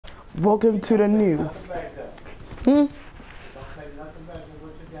Welcome to the new. Hmm?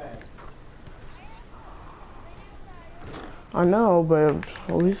 I know, but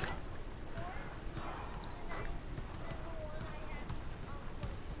at least.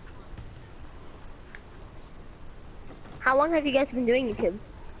 How long have you guys been doing YouTube?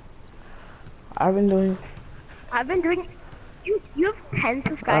 I've been doing. I've been doing. You have 10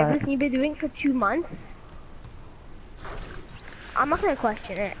 subscribers and you've been doing it for 2 months. I'm not gonna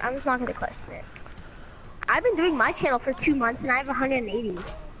question it. I'm just not gonna question it. I've been doing my channel for 2 months and I have 180.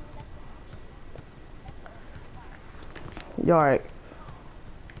 You alright?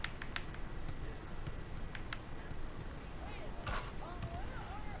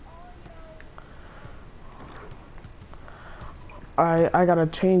 I gotta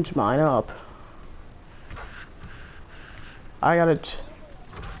change mine up. I gotta.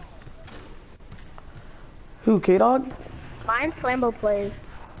 Who, K-Dog? Mine Slambo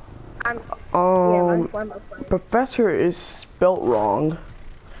plays. Yeah, mine Slambo plays. Professor is spelt wrong.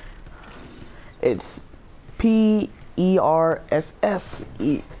 It's P-E-R-S-S-E-R.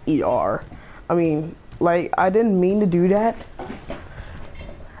 I mean, like, I didn't mean to do that.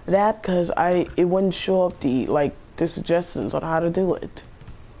 Cause it wouldn't show up the suggestions on how to do it.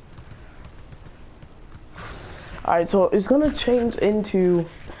 Alright, so it's gonna change into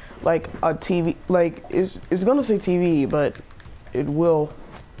like a TV, like it's gonna say TV, but it will.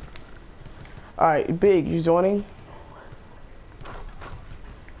 Alright, Big, you joining?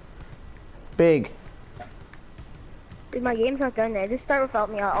 Big. Dude, my game's not done yet. Just start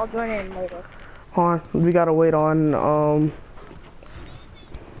without me. I'll join in later. Hold on, we gotta wait on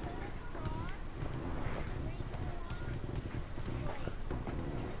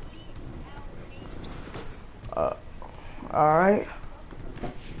alright.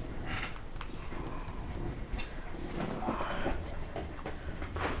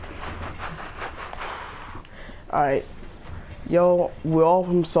 Alright. Yo, we're all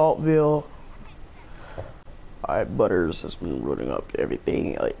from Saltville. Alright, Butters has been running up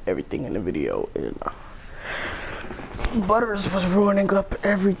everything, like everything in the video, and Butters was running up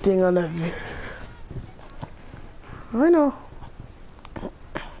everything on the video. I know.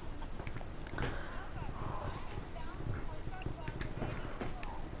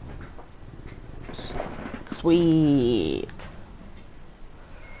 Sweet.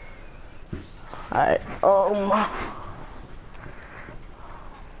 Alright,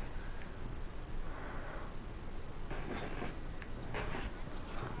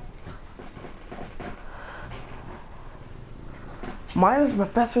 mine is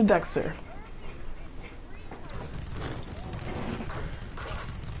Professor Dexter.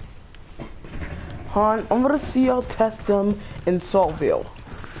 Han, I'm gonna see y'all test them in Saltville.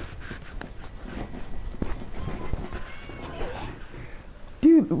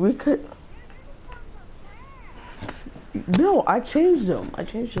 Dude, we could. No, I changed them. I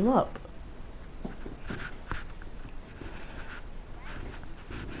changed them up.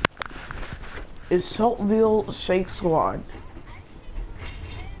 It's Saltville Shake Squad.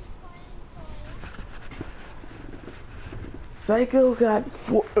 Psycho got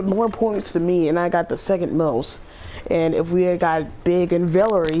more points than me, and I got the second most. And if we had got Big and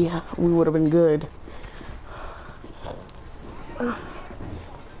Valerie, we would have been good.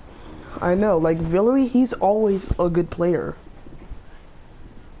 I know, like Valerie, he's always a good player.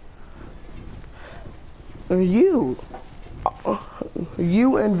 You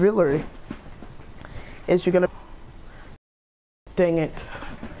and Valerie. Is you gonna? Dang it.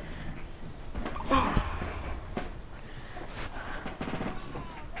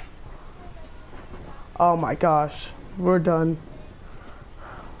 Oh my gosh, we're done.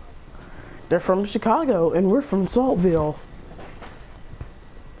 They're from Chicago, and we're from Saltville.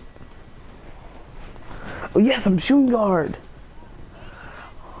 Oh yes, I'm shooting guard.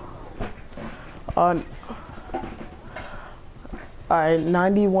 Alright,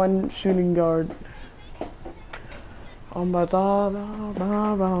 91 shooting guard. Oh my god, oh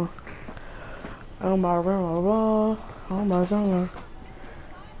my god.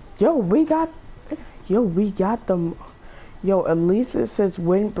 Yo, we got them. Yo, at least it says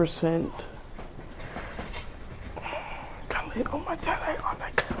win percent. Oh my god, oh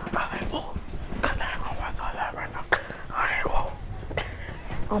my god.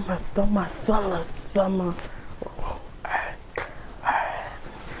 Oh my summer.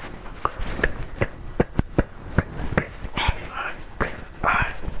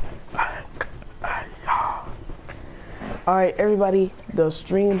 Alright, everybody, the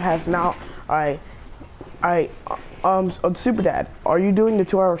stream has now. Super Dad, are you doing the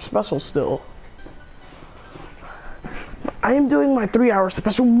 2-hour special still? I am doing my 3-hour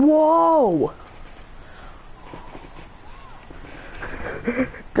special. Whoa!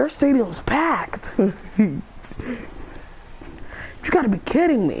 Their stadium's packed. You gotta be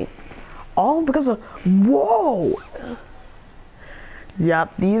kidding me. All because of, whoa!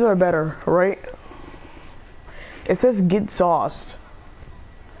 Yep, these are better, right? It says get sauced.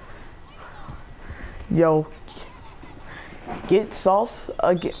 Yo, get sauce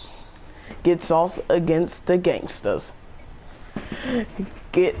against the gangsters.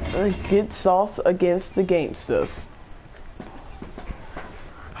 Get sauce against the gangsters.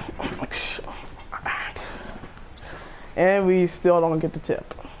 And we still don't get the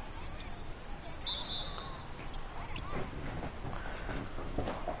tip.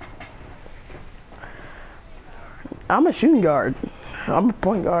 I'm a shooting guard. I'm a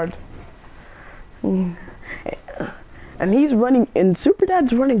point guard. And he's running, and Super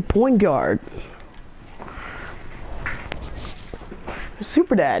Dad's running point guard.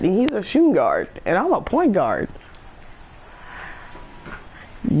 Super Dad, and he's a shooting guard, and I'm a point guard.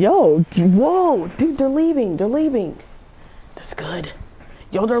 Yo, whoa, dude, they're leaving. That's good.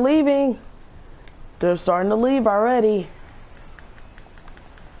 Yo, they're leaving. They're starting to leave already.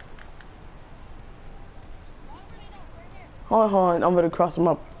 Hold on, I'm gonna cross them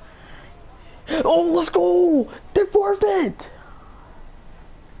up. Oh, let's go! They forfeit!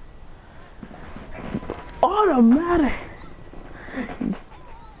 Automatic!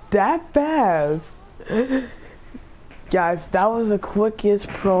 That fast! Guys, that was the quickest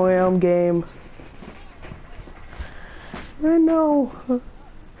Pro-Am game. I know.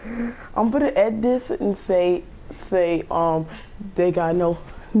 I'm gonna edit this and say, they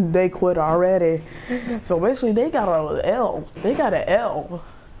quit already. So basically they got an L. They got an L.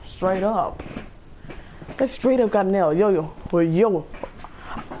 Straight up. They straight up got an L. Yo. We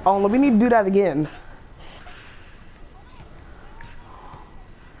need to do that again.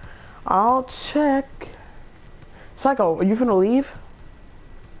 I'll check. Psycho, are you finna leave?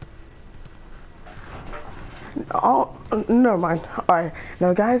 Oh, never mind. Alright,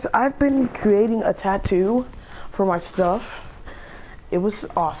 now guys, I've been creating a tattoo for my stuff. It was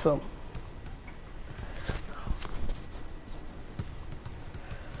awesome.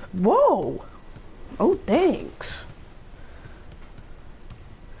 Whoa! Oh, thanks.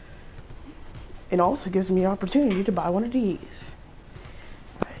 It also gives me an opportunity to buy one of these.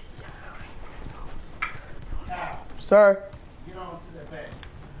 Sir. Get on to that bed.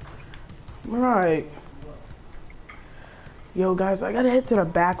 Alright. Yo, guys, I gotta head to the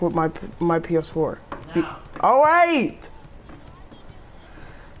back with my PS4. Alright!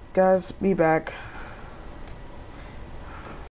 Guys, be back.